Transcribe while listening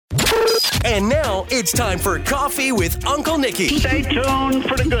And now it's time for Coffee with Uncle Nicky. Stay tuned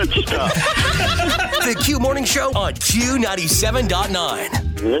for the good stuff. The Q Morning Show on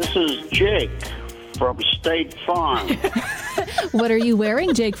Q97.9. This is Jake from State Farm. What are you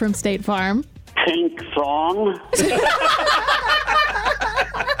wearing, Jake from State Farm? Pink thong.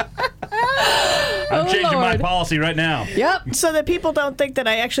 I'm changing my policy right now. Yep. So that people don't think that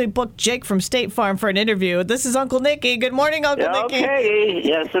I actually booked Jake from State Farm for an interview. This is Uncle Nicky. Good morning, Uncle Nicky. Okay.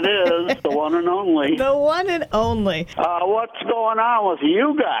 Yes, it is. The one and only. The one and only. What's going on with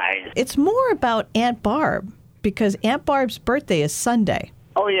you guys? It's more about Aunt Barb because Aunt Barb's birthday is Sunday.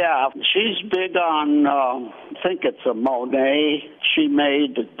 Oh, yeah. She's big on, I think it's a Monet. She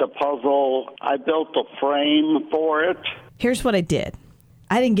made the puzzle. I built a frame for it. Here's what I did.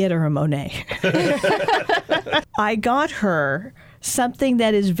 I didn't get her a Monet. I got her something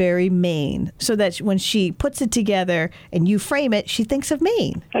that is very Maine, so that when she puts it together and you frame it, she thinks of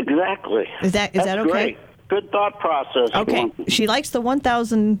Maine. Exactly. Is that okay? Great. Good thought process. Okay. She likes the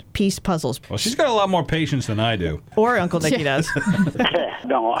 1,000-piece puzzles. Well, she's got a lot more patience than I do. Or Uncle Nicky does.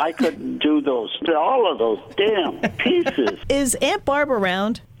 No, I couldn't do all of those damn pieces. Is Aunt Barb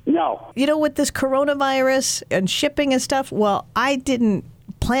around? No. You know, with this coronavirus and shipping and stuff, well, I didn't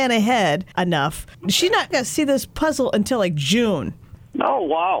plan ahead enough. She's not going to see this puzzle until like June. Oh,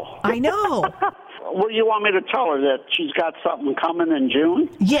 wow. I know. Well, you want me to tell her that she's got something coming in June?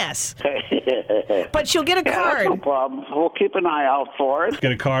 Yes. But she'll get a card. That's no problem. We'll keep an eye out for it.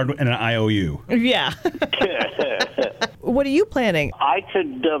 Get a card and an IOU. Yeah. What are you planning? I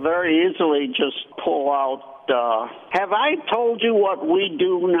could very easily just pull out. Have I told you what we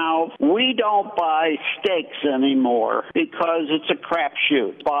do now? We don't buy steaks anymore because it's a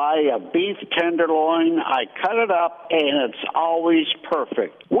crapshoot. Buy a beef tenderloin, I cut it up, and it's always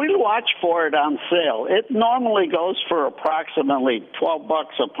perfect. We watch for it on sale. It normally goes for approximately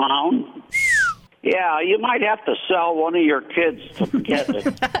 $12 a pound. Yeah, you might have to sell one of your kids to get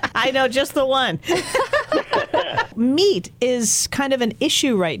it. I know, just the one. Meat is kind of an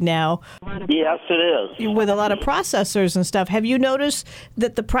issue right now. Yes, it is. With a lot of processors and stuff. Have you noticed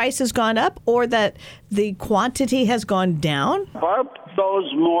that the price has gone up or that the quantity has gone down? Barb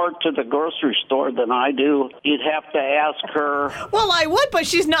goes more to the grocery store than I do. You'd have to ask her. Well, I would, but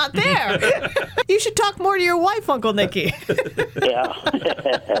she's not there. You should talk more to your wife, Uncle Nicky. Yeah.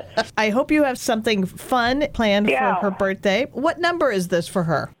 I hope you have something fun planned for her birthday. What number is this for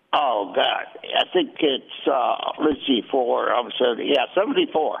her? Oh, God. I think it's,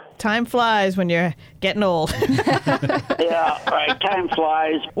 74. Time flies when you're getting old. Yeah, right. Time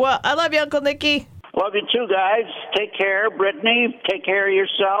flies. Well, I love you, Uncle Nicky. Love you too, guys. Take care. Brittany, take care of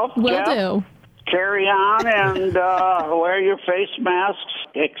yourself. Will Jeff, do. Carry on and wear your face masks,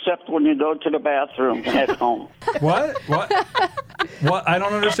 except when you go to the bathroom at home. What? What? I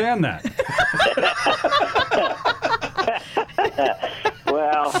don't understand that.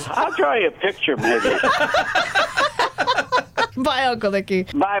 Well, I'll draw you a picture, maybe. Bye, Uncle Nicky.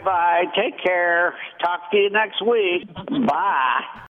 Bye-bye. Take care. Talk to you next week. Bye.